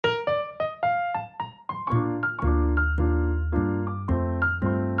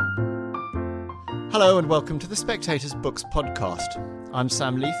Hello and welcome to the Spectator's Books podcast. I'm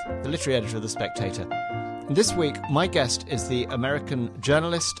Sam Leith, the literary editor of The Spectator. And this week, my guest is the American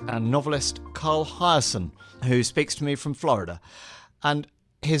journalist and novelist Carl Hiaasen, who speaks to me from Florida. And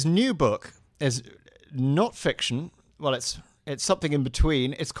his new book is not fiction. Well, it's something in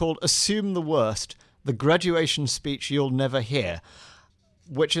between. It's called Assume the Worst, The Graduation Speech You'll Never Hear,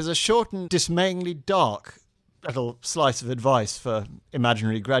 which is a short and dismayingly dark little slice of advice for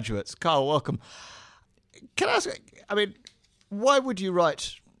imaginary graduates. Carl, welcome. Can I ask, why would you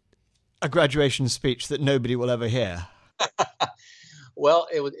write a graduation speech that nobody will ever hear? Well,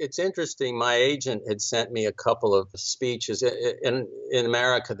 it's interesting. My agent had sent me a couple of speeches. In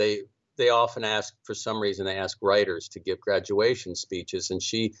America, they often ask, for some reason, they ask writers to give graduation speeches. And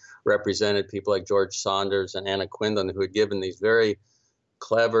she represented people like George Saunders and Anna Quindlen, who had given these very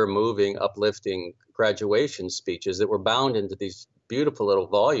clever, moving, uplifting graduation speeches that were bound into these beautiful little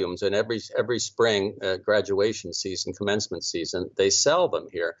volumes. And every spring, graduation season, commencement season, they sell them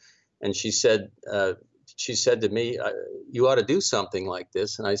here. And she said to me, "You ought to do something like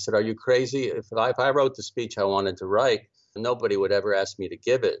this." And I said, "Are you crazy? If I wrote the speech I wanted to write, nobody would ever ask me to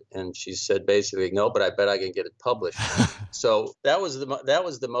give it." And she said basically, "No, but I bet I can get it published." So that was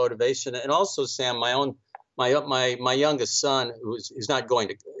the motivation. And also, Sam, my youngest son, he's not going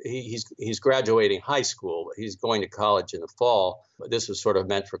to, he's graduating high school. He's going to college in the fall. This was sort of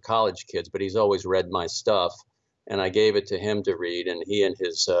meant for college kids, but he's always read my stuff. And I gave it to him to read, and he and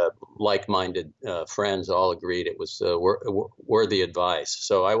his like-minded friends all agreed it was worthy advice.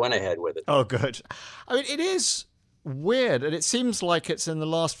 So I went ahead with it. Oh, good. I mean, it is weird, and it seems like it's in the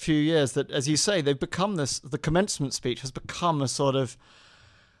last few years that, as you say, they've become the commencement speech has become a sort of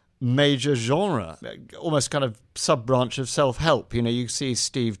major genre, almost kind of sub-branch of self-help. You know, you see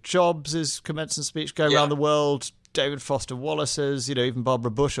Steve Jobs' commencement speech go around the world, David Foster Wallace's, even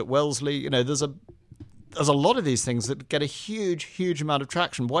Barbara Bush at Wellesley. There's a lot of these things that get a huge amount of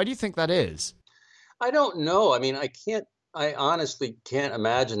traction. Why do you think that is? I don't know. I mean, I honestly can't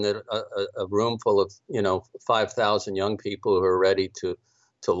imagine that a room full of, 5,000 young people who are ready to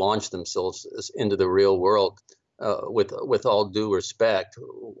launch themselves into the real world, with all due respect,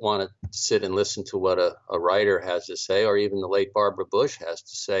 want to sit and listen to what a writer has to say, or even the late Barbara Bush has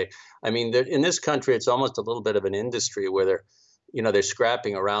to say. I mean, in this country, it's almost a little bit of an industry where they're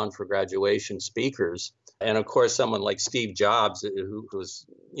scrapping around for graduation speakers. And of course, someone like Steve Jobs, who's,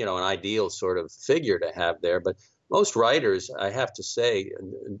 an ideal sort of figure to have there. But most writers, I have to say,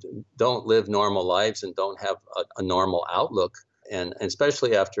 don't live normal lives and don't have a normal outlook. And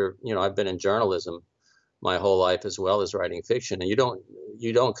especially after, I've been in journalism my whole life as well as writing fiction. And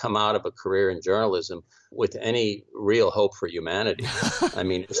you don't come out of a career in journalism with any real hope for humanity.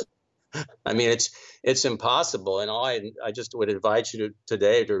 It's impossible. And I just would invite you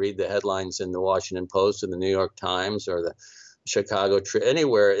today to read the headlines in the Washington Post or the New York Times or the Chicago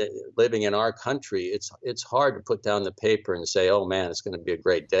anywhere living in our country. It's hard to put down the paper and say, "Oh man, it's going to be a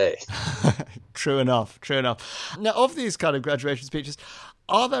great day." True enough. Now, of these kind of graduation speeches,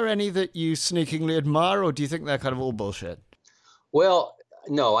 are there any that you sneakingly admire, or do you think they're kind of all bullshit? Well,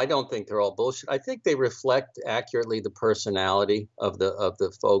 no, I don't think they're all bullshit. I think they reflect accurately the personality of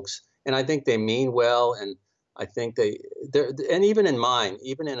the folks. And I think they mean well, and I think and even in mine,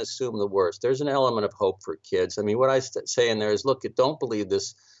 even in Assume the Worst, there's an element of hope for kids. I mean, what I say in there is, look, don't believe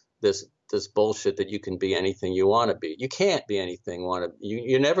this bullshit that you can be anything you want to be. You can't be anything you want to.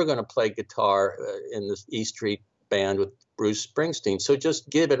 You're never going to play guitar in the E Street Band with Bruce Springsteen. So just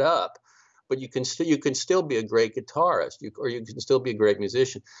give it up. But you can still be a great guitarist, or you can still be a great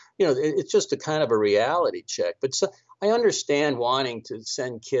musician. It's just a kind of a reality check. But I understand wanting to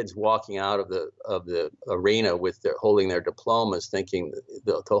send kids walking out of the arena with holding their diplomas, thinking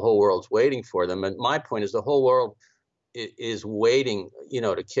the whole world's waiting for them. And my point is, the whole world is waiting,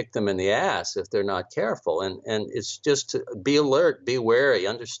 to kick them in the ass if they're not careful. And it's just to be alert, be wary,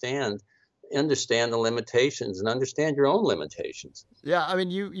 understand the limitations, and understand your own limitations. Yeah, I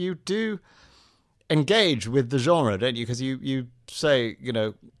mean, you do engage with the genre, don't you? Because you say,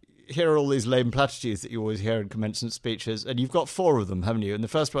 here are all these lame platitudes that you always hear in commencement speeches, and you've got 4 of them, haven't you? And the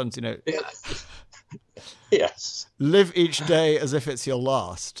first one's, yes, live each day as if it's your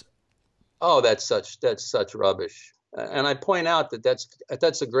last. Oh, that's such rubbish. And I point out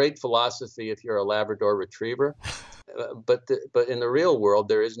that's a great philosophy if you're a Labrador Retriever. But in the real world,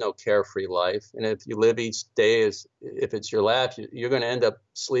 there is no carefree life. And if you live each day as if it's your last, you're going to end up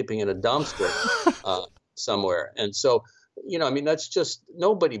sleeping in a dumpster somewhere. And so, that's just,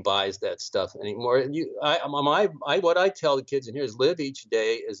 nobody buys that stuff anymore. What I tell the kids in here is live each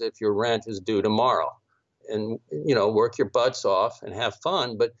day as if your rent is due tomorrow, and, work your butts off and have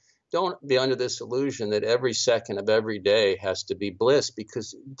fun. But don't be under this illusion that every second of every day has to be bliss,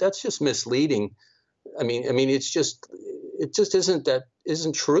 because that's just misleading. It just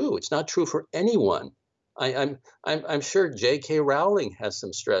isn't true. It's not true for anyone. I'm sure J.K. Rowling has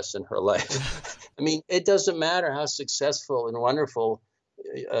some stress in her life. It doesn't matter how successful and wonderful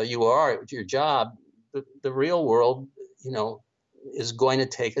you are at your job. The real world, is going to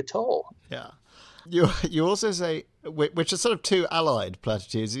take a toll. Yeah. You also say, which are sort of two allied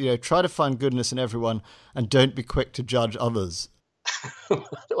platitudes, try to find goodness in everyone and don't be quick to judge others.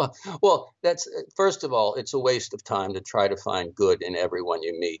 Well, that's, first of all, it's a waste of time to try to find good in everyone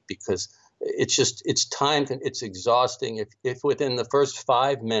you meet, because it's time, it's exhausting. If within the first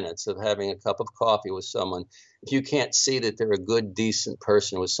 5 minutes of having a cup of coffee with someone, if you can't see that they're a good, decent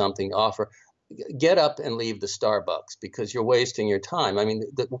person with something to offer, get up and leave the Starbucks, because you're wasting your time.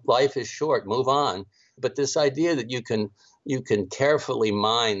 Life is short, move on. But this idea that you can carefully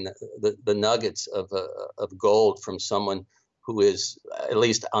mine the nuggets of gold from someone who is, at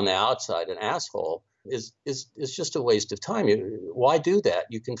least on the outside, an asshole, is just a waste of time. Why do that?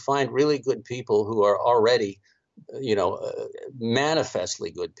 You can find really good people who are already,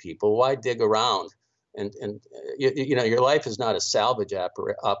 manifestly good people. Why dig around? And your life is not a salvage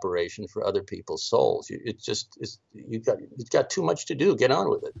operation for other people's souls. You've got too much to do. Get on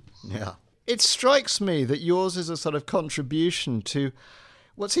with it. Yeah. It strikes me that yours is a sort of contribution to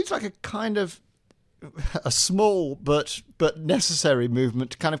what seems like a kind of a small but necessary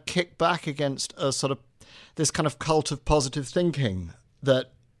movement to kind of kick back against a sort of this kind of cult of positive thinking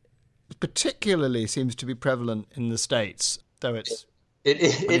that particularly seems to be prevalent in the States, though it's... It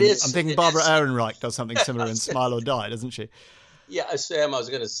is. I'm thinking Barbara Ehrenreich does something similar in Smile or Die, doesn't she? Yeah, Sam, I was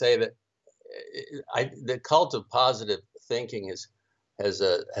going to say that the cult of positive thinking has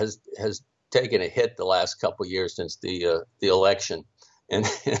taken a hit the last couple of years since the election in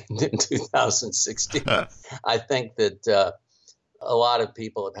 2016. I think that a lot of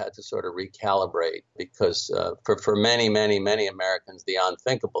people have had to sort of recalibrate, because for many Americans, the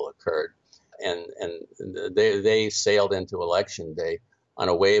unthinkable occurred, and they sailed into election day on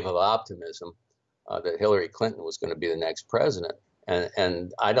a wave of optimism that Hillary Clinton was going to be the next president.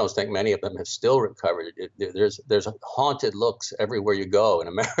 And I don't think many of them have still recovered. There's haunted looks everywhere you go in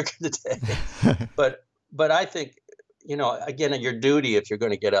America today. But I think, again, your duty, if you're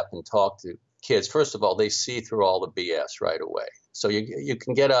going to get up and talk to kids, first of all, they see through all the BS right away. So you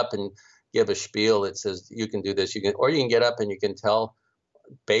can get up and give a spiel that says you can do this, or you can get up and you can tell,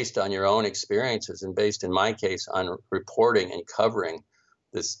 based on your own experiences and based, in my case, on reporting and covering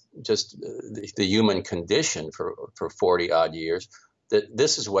this, just the human condition for 40 odd years, that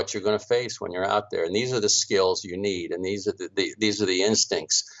this is what you're going to face when you're out there. And these are the skills you need. And these are the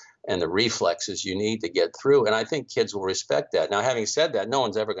instincts and the reflexes you need to get through. And I think kids will respect that. Now, having said that, no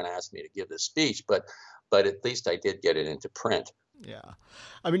one's ever going to ask me to give this speech, but at least I did get it into print. Yeah.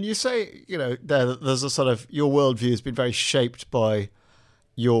 You say, there's a sort of, your worldview has been very shaped by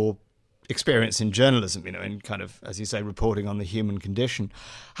your experience in journalism, in kind of, as you say, reporting on the human condition.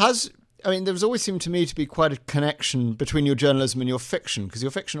 There's always seemed to me to be quite a connection between your journalism and your fiction, because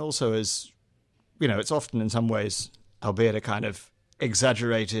your fiction also is, it's often in some ways, albeit a kind of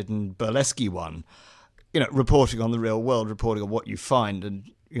exaggerated and burlesque one, reporting on the real world, reporting on what you find. And,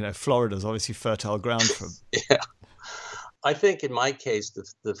 Florida's obviously fertile ground for... Yeah. I think in my case,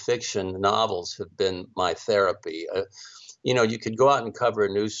 the fiction novels have been my therapy. You could go out and cover a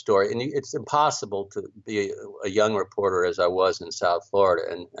news story, and it's impossible to be a young reporter as I was in South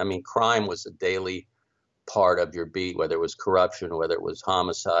Florida. And crime was a daily part of your beat, whether it was corruption, whether it was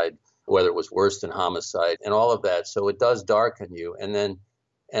homicide, whether it was worse than homicide, and all of that. So it does darken you. And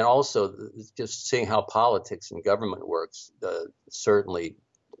also just seeing how politics and government works certainly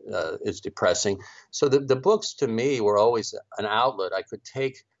is depressing. So the books to me were always an outlet. I could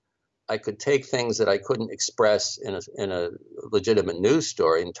take things that I couldn't express in a legitimate news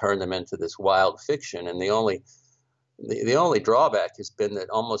story and turn them into this wild fiction. And the only drawback has been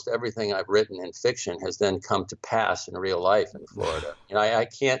that almost everything I've written in fiction has then come to pass in real life in Florida. And I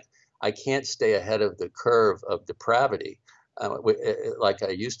can't stay ahead of the curve of depravity like I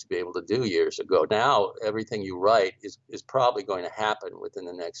used to be able to do years ago. Now everything you write is probably going to happen within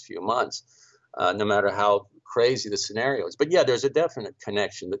the next few months. No matter how crazy the scenario is. But yeah, there's a definite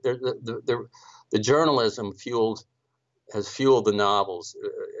connection. The journalism has fueled the novels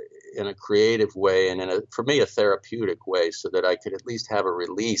in a creative way and for me, a therapeutic way, so that I could at least have a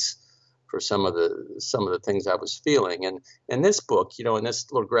release for some of the things I was feeling. And in this book, in this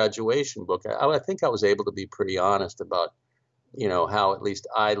little graduation book, I think I was able to be pretty honest about, how at least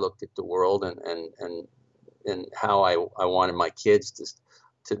I looked at the world and how I wanted my kids to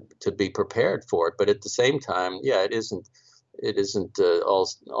to be prepared for it. But at the same time, yeah, it isn't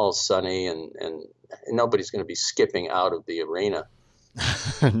all sunny, and nobody's going to be skipping out of the arena.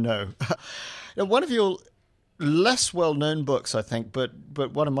 No. Now, one of your less well-known books, I think, but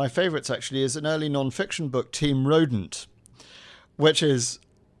one of my favorites actually, is an early non-fiction book, Team Rodent, which is,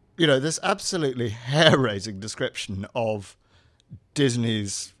 this absolutely hair-raising description of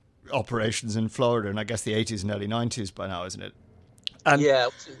Disney's operations in Florida, and I guess the 80s and early 90s by now, isn't it? And yeah,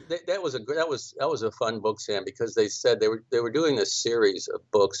 that was a fun book, Sam, because they said they were doing this series of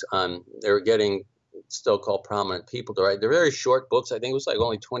books on, they were getting still called prominent people to write. They're very short books. I think it was like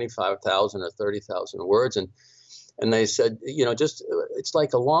only 25,000 or 30,000 words, and they said, just it's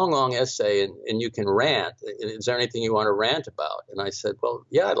like a long essay, and you can rant. Is there anything you want to rant about? And I said, well,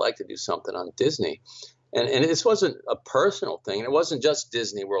 yeah, I'd like to do something on Disney. And this wasn't a personal thing. It wasn't just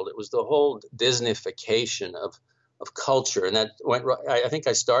Disney World. It was the whole Disneyfication of culture. And that went right. I think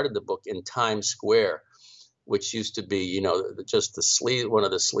I started the book in Times Square, which used to be, just one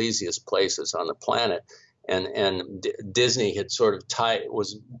of the sleaziest places on the planet. And Disney had sort of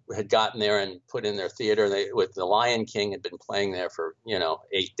had gotten there and put in their theater. And with the Lion King had been playing there for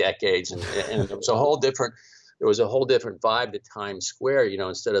 8 decades, and there was a whole different vibe to Times Square.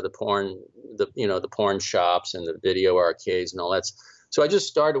 Instead of the porn shops and the video arcades and all that. So I just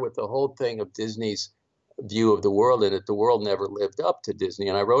started with the whole thing of Disney's view of the world, and that the world never lived up to Disney.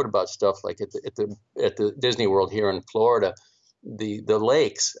 And I wrote about stuff like at the Disney World here in Florida, the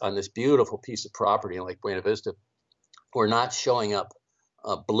lakes on this beautiful piece of property in Lake Buena Vista were not showing up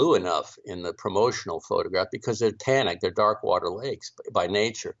blue enough in the promotional photograph because they're tannic, they're dark water lakes by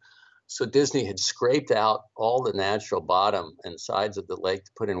nature. So Disney had scraped out all the natural bottom and sides of the lake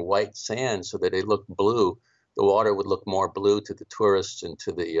to put in white sand so that it looked blue. The water would look more blue to the tourists and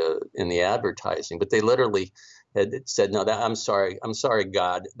to in the advertising. But they literally had said, no, I'm sorry,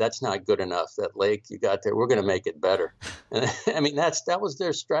 God, that's not good enough. That lake you got there, we're going to make it better. And I mean, that was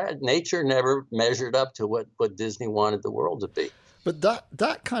their strategy. Nature never measured up to what Disney wanted the world to be. But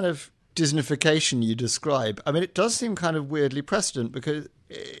that kind of Disneyfication you describe, I mean, it does seem kind of weirdly precedent because,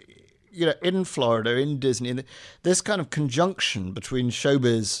 in Florida, in Disney, this kind of conjunction between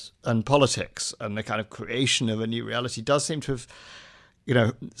showbiz and politics and the kind of creation of a new reality does seem to have,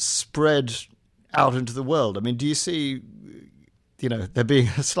 spread out into the world. I mean, do you see, there being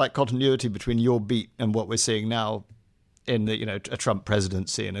a slight continuity between your beat and what we're seeing now in the, a Trump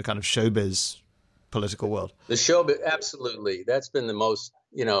presidency and a kind of showbiz political world? The showbiz, absolutely. That's been the most,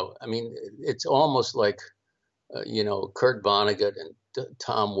 it's almost like, Kurt Vonnegut and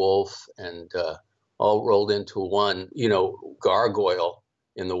Tom Wolfe and all rolled into one, gargoyle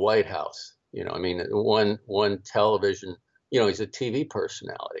in the White House. One television, he's a TV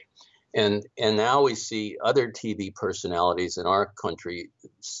personality. And now we see other TV personalities in our country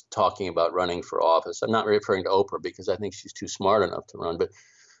talking about running for office. I'm not referring to Oprah because I think she's too smart enough to run,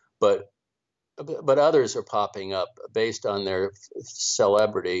 but others are popping up based on their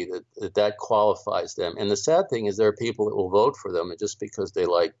celebrity that qualifies them. And the sad thing is there are people that will vote for them just because they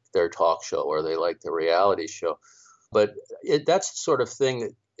like their talk show or they like the reality show. But that's the sort of thing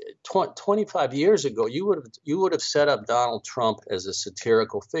that 25 years ago, you would have set up Donald Trump as a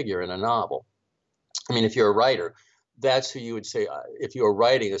satirical figure in a novel. I mean, if you're a writer, that's who you would say. If you were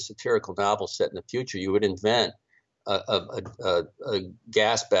writing a satirical novel set in the future, you would invent a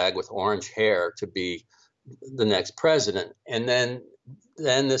gas bag with orange hair to be the next president. And then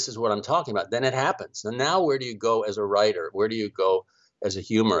this is what I'm talking about. Then it happens. And now where do you go as a writer? Where do you go as a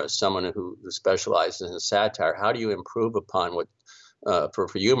humorist, someone who specializes in satire? How do you improve upon what, for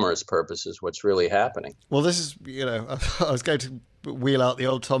humorous purposes, what's really happening? Well, this is, I was going to wheel out the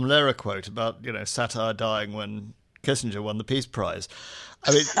old Tom Lehrer quote about, satire dying when Kissinger won the Peace Prize.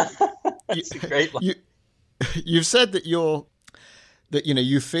 I mean, that's a great line. You've said that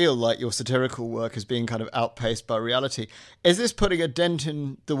you feel like your satirical work is being kind of outpaced by reality. Is this putting a dent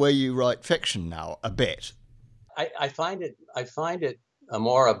in the way you write fiction now a bit? I find it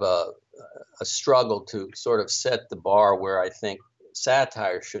more of a struggle to sort of set the bar where I think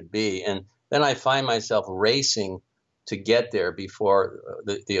satire should be, and then I find myself racing to get there before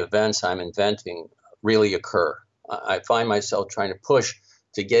the events I'm inventing really occur. I find myself trying to push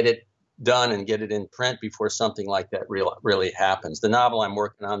to get it done and get it in print before something like that really happens. The novel I'm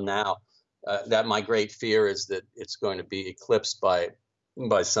working on now, that my great fear is that it's going to be eclipsed by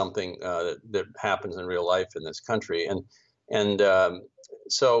something that happens in real life in this country.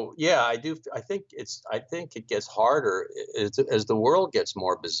 So yeah, I think it gets harder as the world gets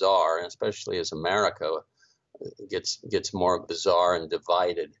more bizarre, and especially as America gets more bizarre and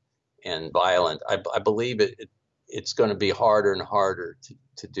divided and violent. I believe it's going to be harder and harder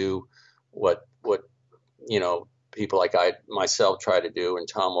to do what people like myself try to do, and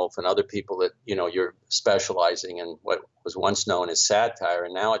Tom Wolfe and other people that, you're specializing in what was once known as satire,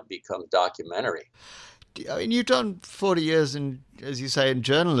 and now it becomes documentary. I mean, you've done 40 years as you say, in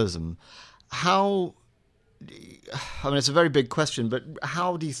journalism. It's a very big question, but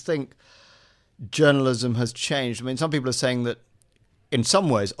how do you think journalism has changed? I mean, some people are saying that in some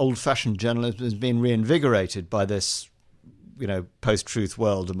ways, old-fashioned journalism has been reinvigorated by this, post-truth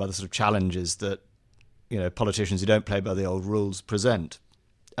world and by the sort of challenges that, politicians who don't play by the old rules present.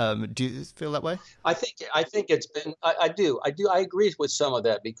 Do you feel that way? I think it's been. I do. I agree with some of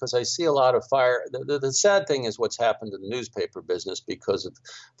that, because I see a lot of fire. The sad thing is what's happened to the newspaper business because of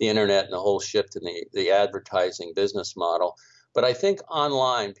the internet and the whole shift in the advertising business model. But I think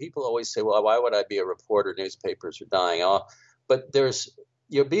online, people always say, "Well, why would I be a reporter? Newspapers are dying off." But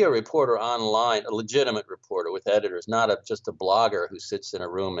you'll be a reporter online, a legitimate reporter with editors, not just a blogger who sits in a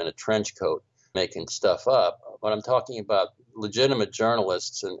room in a trench coat making stuff up. But I'm talking about legitimate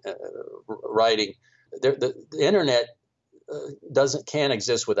journalists and writing. The internet can't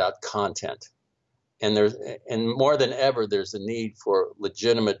exist without content, and more than ever, there's a need for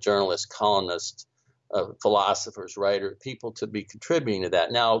legitimate journalists, columnists, philosophers, writers, people to be contributing to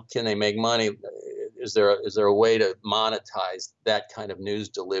that. Now, can they make money? Is there a way to monetize that kind of news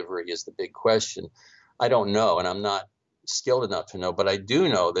delivery is the big question. I don't know, and I'm not skilled enough to know, but I do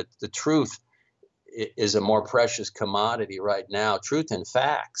know that the truth is a more precious commodity right now. Truth and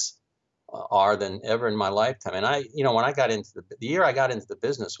facts are than ever in my lifetime. And when I got into the year I got into the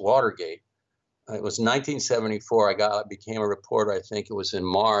business, Watergate, it was 1974. I became a reporter. I think it was in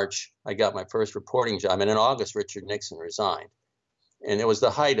March. I got my first reporting job, and in August, Richard Nixon resigned. And it was the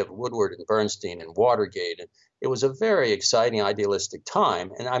height of Woodward and Bernstein and Watergate. And it was a very exciting, idealistic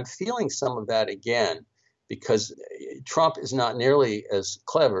time. And I'm feeling some of that again, because Trump is not nearly as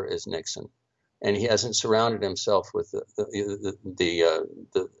clever as Nixon, and he hasn't surrounded himself with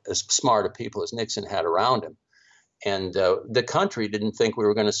as smart a people as Nixon had around him. And the country didn't think we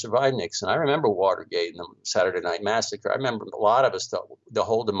were going to survive Nixon. I remember Watergate and the Saturday Night Massacre. I remember a lot of us thought the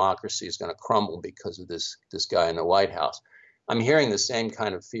whole democracy is going to crumble because of this guy in the White House. I'm hearing the same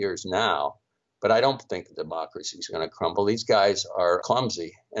kind of fears now, but I don't think the democracy is going to crumble. These guys are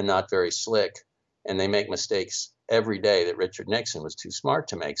clumsy and not very slick, and they make mistakes every day that Richard Nixon was too smart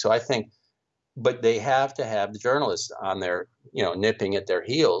to make. So I think, but they have to have the journalists on their, nipping at their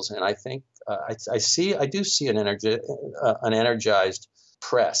heels. And I think I do see an energized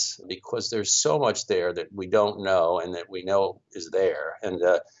press, because there's so much there that we don't know and that we know is there. And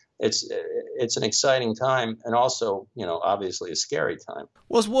it's an exciting time, and also, obviously a scary time.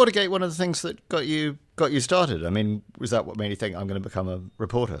 Was Watergate one of the things that got you started? I mean, was that what made you think, I'm going to become a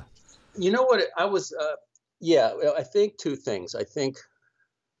reporter? You know what? I was, I think two things. I think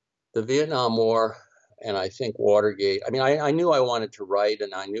the Vietnam War, and I think Watergate. I mean, I knew I wanted to write,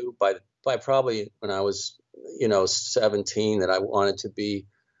 and I knew by probably when I was, 17, that I wanted to be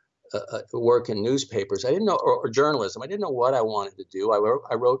work in newspapers. I didn't know, or journalism. I didn't know what I wanted to do.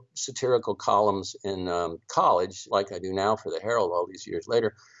 I wrote satirical columns in college, like I do now for the Herald all these years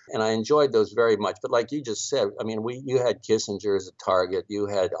later, and I enjoyed those very much. But like you just said, I mean, you had Kissinger as a target, you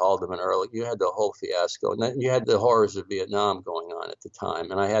had Alderman Early, you had the whole fiasco, and then you had the horrors of Vietnam going on at the time.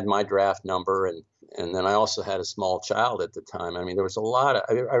 And I had my draft number, and then I also had a small child at the time. I mean, there was a lot of,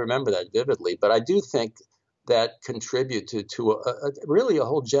 I remember that vividly. But I do think that contributed to really a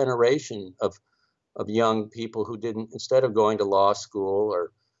whole generation of young people who didn't, instead of going to law school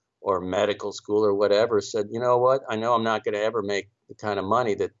or medical school or whatever, said, you know what, I know I'm not going to ever make the kind of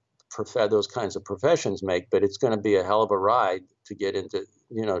money that those kinds of professions make, but it's going to be a hell of a ride to get into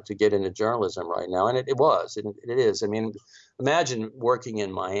journalism right now. And it is. I mean, imagine working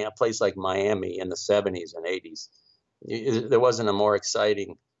in a place like Miami in the 70s and 80s. There wasn't a more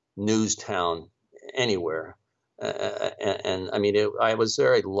exciting news town anywhere. And I mean, I was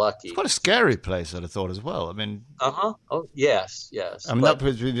very lucky. It's quite a scary place, I'd have thought, as well. I mean, Oh, yes. I mean, that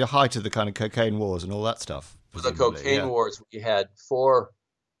was the height of the kind of cocaine wars and all that stuff. The cocaine wars, we had 4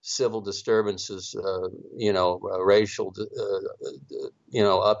 civil disturbances, racial,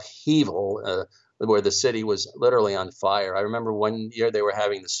 upheaval, where the city was literally on fire. I remember one year they were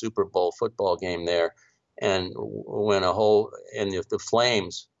having the Super Bowl football game there, and when the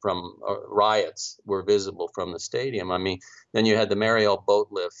flames from riots were visible from the stadium. I mean, then you had the Mariel boat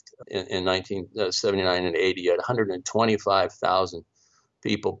lift in 1979 and 80. You had 125,000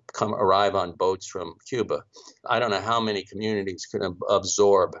 people arrive on boats from Cuba. I don't know how many communities could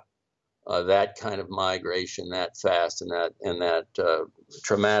absorb that kind of migration that fast and that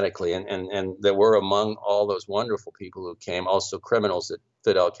traumatically. And there were among all those wonderful people who came also criminals that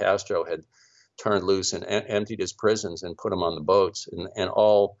Fidel Castro had turned loose and emptied his prisons and put them on the boats, and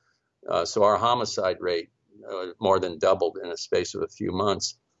all. So our homicide rate more than doubled in a space of a few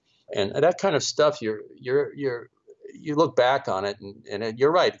months, and that kind of stuff. You look back on it, and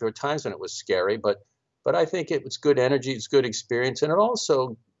you're right. There were times when it was scary, but I think it was good energy, it's good experience, and it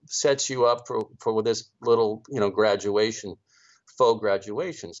also sets you up for this little faux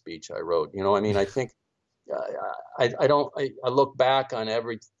graduation speech I wrote. I mean, I think I look back on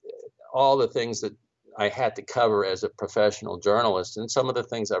all the things that I had to cover as a professional journalist, and some of the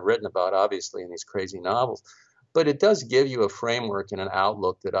things I've written about, obviously, in these crazy novels. But it does give you a framework and an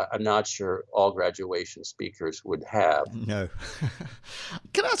outlook that I'm not sure all graduation speakers would have. No.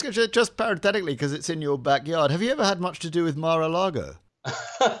 Can I ask you, just parenthetically, because it's in your backyard, have you ever had much to do with Mar-a-Lago?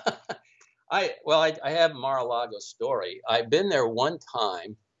 I have Mar-a-Lago story. I've been there one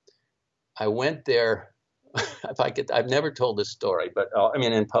time. I went there. I've never told this story, but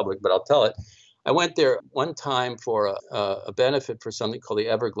in public, but I'll tell it. I went there one time for a benefit for something called the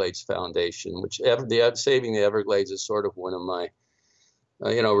Everglades Foundation, which saving the Everglades is sort of one of my,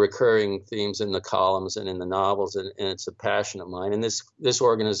 recurring themes in the columns and in the novels, and it's a passion of mine. And this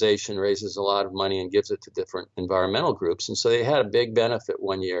organization raises a lot of money and gives it to different environmental groups. And so they had a big benefit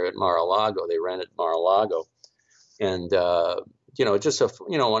one year at Mar-a-Lago. They rented Mar-a-Lago, and just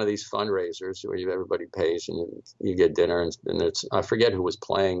one of these fundraisers where everybody pays and you get dinner, and I forget who was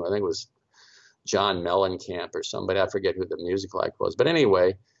playing. I think it was John Mellencamp or somebody. I forget who the music like was, but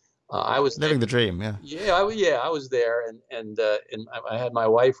anyway, I was living the dream. I was there, and I had my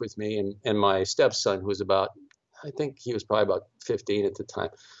wife with me and my stepson, who was I think he was probably about 15 at the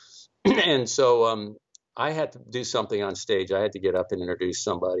time, and so I had to do something on stage. I had to get up and introduce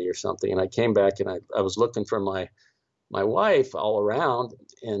somebody or something, and I came back and I was looking for my wife all around,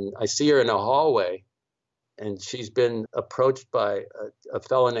 and I see her in a hallway. And she's been approached by a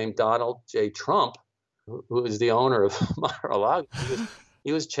fellow named Donald J. Trump, who is the owner of Mar-a-Lago.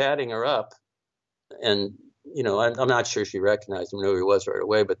 He was chatting her up, and I'm not sure she recognized him, knew who he was right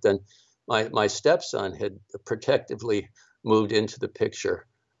away. But then my stepson had protectively moved into the picture,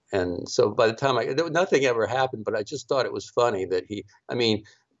 and so by the time nothing ever happened. But I just thought it was funny that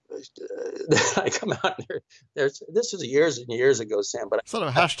I come out here. This was years and years ago, Sam. But sort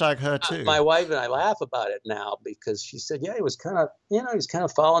of hashtag her too. My wife and I laugh about it now because she said, "Yeah, he was kind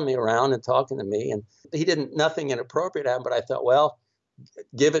of following me around and talking to me, and nothing inappropriate happened." But I thought, well,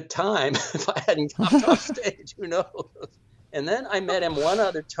 give it time. If I hadn't come off stage, who knows? And then I met him one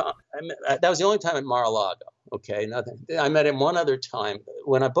other time. That was the only time at Mar-a-Lago. Okay, nothing. I met him one other time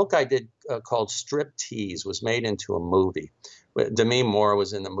when a book I did called Striptease was made into a movie. Demi Moore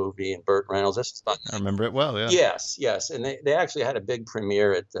was in the movie, and Burt Reynolds. I remember it well, yeah. Yes. And they actually had a big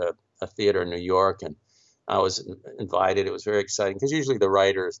premiere at a theater in New York, and I was invited. It was very exciting because usually the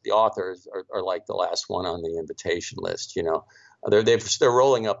authors are like the last one on the invitation list, They're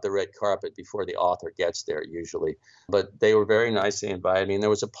rolling up the red carpet before the author gets there usually. But they were very nice. They invited me. And there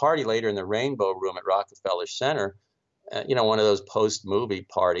was a party later in the Rainbow Room at Rockefeller Center, one of those post-movie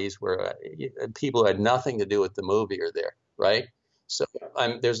parties where people who had nothing to do with the movie are there. Right. So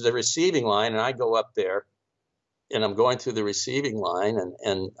there's the receiving line, and I go up there and I'm going through the receiving line,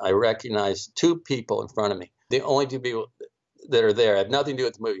 and I recognize two people in front of me. The only two people that are there have nothing to do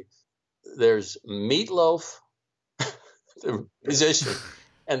with the movie. There's Meatloaf, the musician,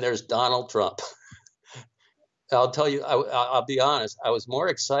 and there's Donald Trump. I'll tell you, I'll be honest, I was more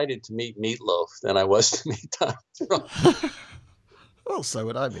excited to meet Meatloaf than I was to meet Donald Trump. Well, so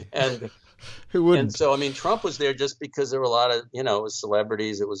would I be. And who wouldn't? And so, Trump was there just because there were a lot of, it was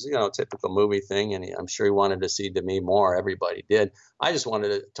celebrities. It was, a typical movie thing. And I'm sure he wanted to see Demi Moore. Everybody did. I just wanted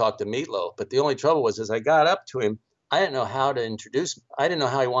to talk to Meatloaf. But the only trouble was, as I got up to him, I didn't know how to introduce. I didn't know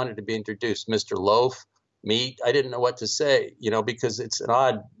how he wanted to be introduced. Mr. Loaf, Meat. I didn't know what to say, because it's an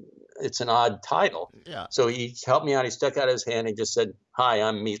odd title. Yeah. So he helped me out. He stuck out his hand and just said, "Hi,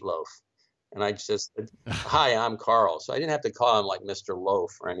 I'm Meatloaf." And I just said, "Hi, I'm Carl." So I didn't have to call him like Mr.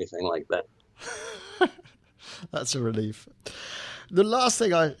 Loaf or anything like that. That's a relief. The last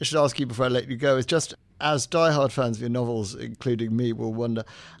thing I should ask you before I let you go is just, as diehard fans of your novels, including me, will wonder,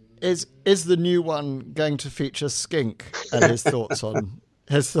 is the new one going to feature Skink and his thoughts on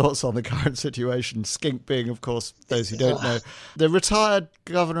the current situation? Skink being, of course, those who don't know, the retired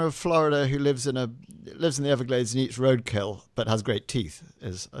governor of Florida who lives in the Everglades and eats roadkill but has great teeth.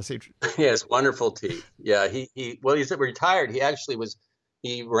 He has wonderful teeth. Yeah, he's retired. He actually was.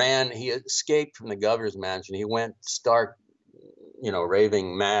 He escaped from the governor's mansion. He went stark,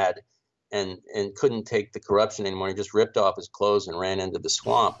 raving mad and couldn't take the corruption anymore. He just ripped off his clothes and ran into the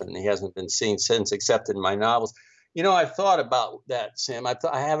swamp, and he hasn't been seen since, except in my novels. I've thought about that, Sam. I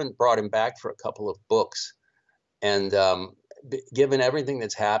haven't brought him back for a couple of books, and given everything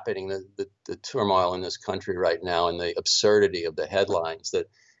that's happening, the turmoil in this country right now, and the absurdity of the headlines, that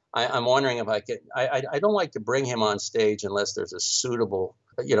I'm wondering if I could. I don't like to bring him on stage unless there's a suitable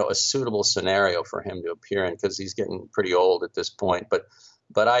scenario for him to appear in, because he's getting pretty old at this point.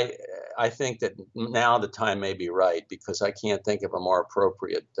 But I think that now the time may be right, because I can't think of a more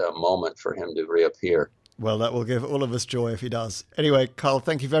appropriate moment for him to reappear. Well, that will give all of us joy if he does. Anyway, Carl,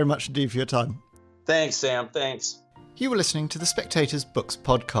 thank you very much indeed for your time. Thanks, Sam. Thanks. You were listening to the Spectator's Books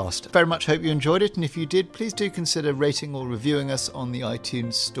podcast. Very much hope you enjoyed it, and if you did, please do consider rating or reviewing us on the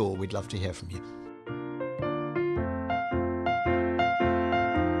iTunes store. We'd love to hear from you.